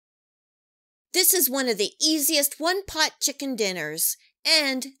This is one of the easiest one-pot chicken dinners,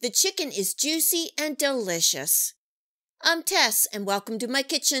 and the chicken is juicy and delicious. I'm Tess, and welcome to my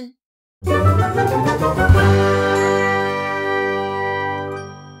kitchen.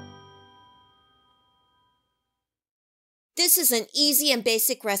 This is an easy and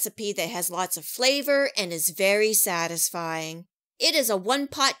basic recipe that has lots of flavor and is very satisfying. It is a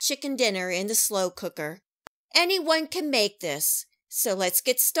one-pot chicken dinner in the slow cooker. Anyone can make this, so let's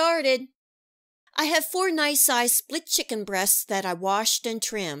get started. I have 4 nice-sized split chicken breasts that I washed and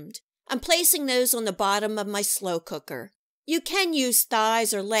trimmed. I'm placing those on the bottom of my slow cooker. You can use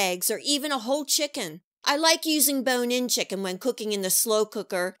thighs or legs or even a whole chicken. I like using bone-in chicken when cooking in the slow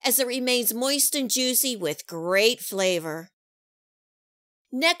cooker as it remains moist and juicy with great flavor.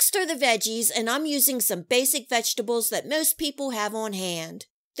 Next are the veggies, and I'm using some basic vegetables that most people have on hand.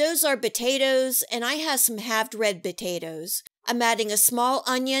 Those are potatoes, and I have some halved red potatoes. I'm adding a small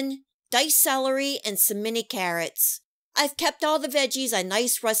onion, diced celery, and some mini carrots. I've kept all the veggies a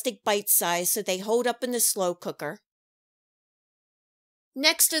nice rustic bite size so they hold up in the slow cooker.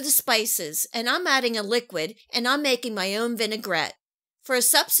 Next are the spices, and I'm adding a liquid, and I'm making my own vinaigrette. For a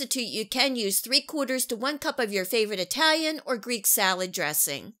substitute, you can use 3/4 to 1 cup of your favorite Italian or Greek salad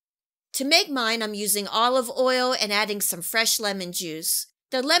dressing. To make mine, I'm using olive oil and adding some fresh lemon juice.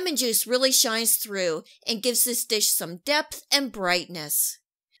 The lemon juice really shines through and gives this dish some depth and brightness.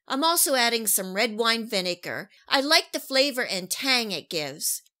 I'm also adding some red wine vinegar. I like the flavor and tang it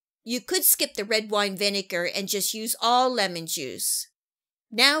gives. You could skip the red wine vinegar and just use all lemon juice.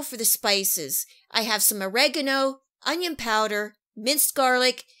 Now for the spices. I have some oregano, onion powder, minced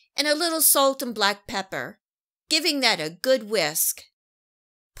garlic, and a little salt and black pepper, giving that a good whisk.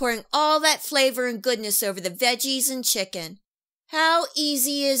 Pouring all that flavor and goodness over the veggies and chicken. How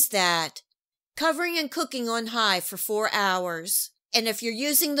easy is that? Covering and cooking on high for 4 hours. And if you're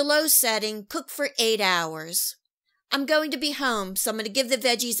using the low setting, cook for 8 hours. I'm going to be home, so I'm going to give the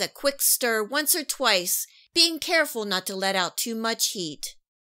veggies a quick stir once or twice, being careful not to let out too much heat.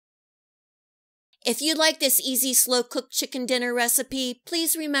 If you like this easy slow-cooked chicken dinner recipe,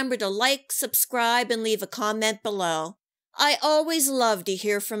 please remember to like, subscribe, and leave a comment below. I always love to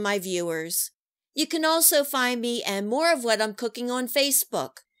hear from my viewers. You can also find me and more of what I'm cooking on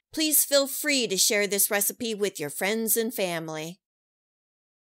Facebook. Please feel free to share this recipe with your friends and family.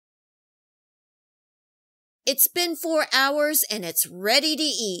 It's been 4 hours and it's ready to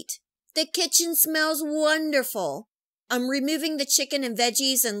eat. The kitchen smells wonderful. I'm removing the chicken and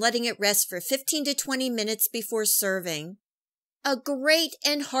veggies and letting it rest for 15 to 20 minutes before serving. A great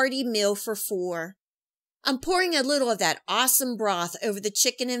and hearty meal for 4. I'm pouring a little of that awesome broth over the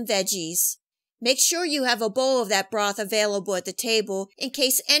chicken and veggies. Make sure you have a bowl of that broth available at the table in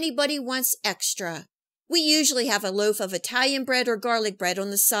case anybody wants extra. We usually have a loaf of Italian bread or garlic bread on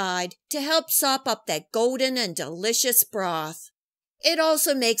the side to help sop up that golden and delicious broth. It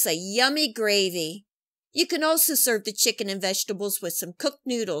also makes a yummy gravy. You can also serve the chicken and vegetables with some cooked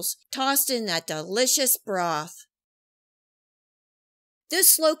noodles tossed in that delicious broth. This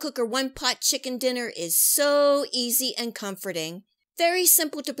slow cooker one-pot chicken dinner is so easy and comforting. Very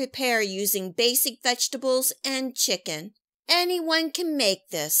simple to prepare using basic vegetables and chicken. Anyone can make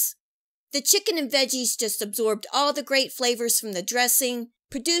this. The chicken and veggies just absorbed all the great flavors from the dressing,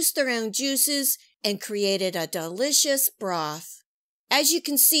 produced their own juices, and created a delicious broth. As you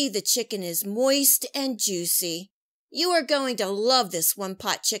can see, the chicken is moist and juicy. You are going to love this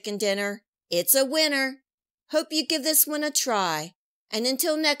one-pot chicken dinner. It's a winner. Hope you give this one a try. And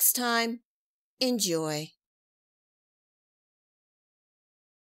until next time, enjoy.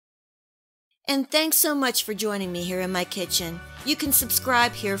 And thanks so much for joining me here in my kitchen. You can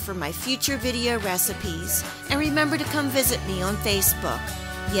subscribe here for my future video recipes. And remember to come visit me on Facebook.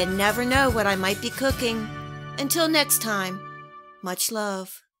 You never know what I might be cooking. Until next time, much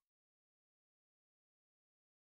love.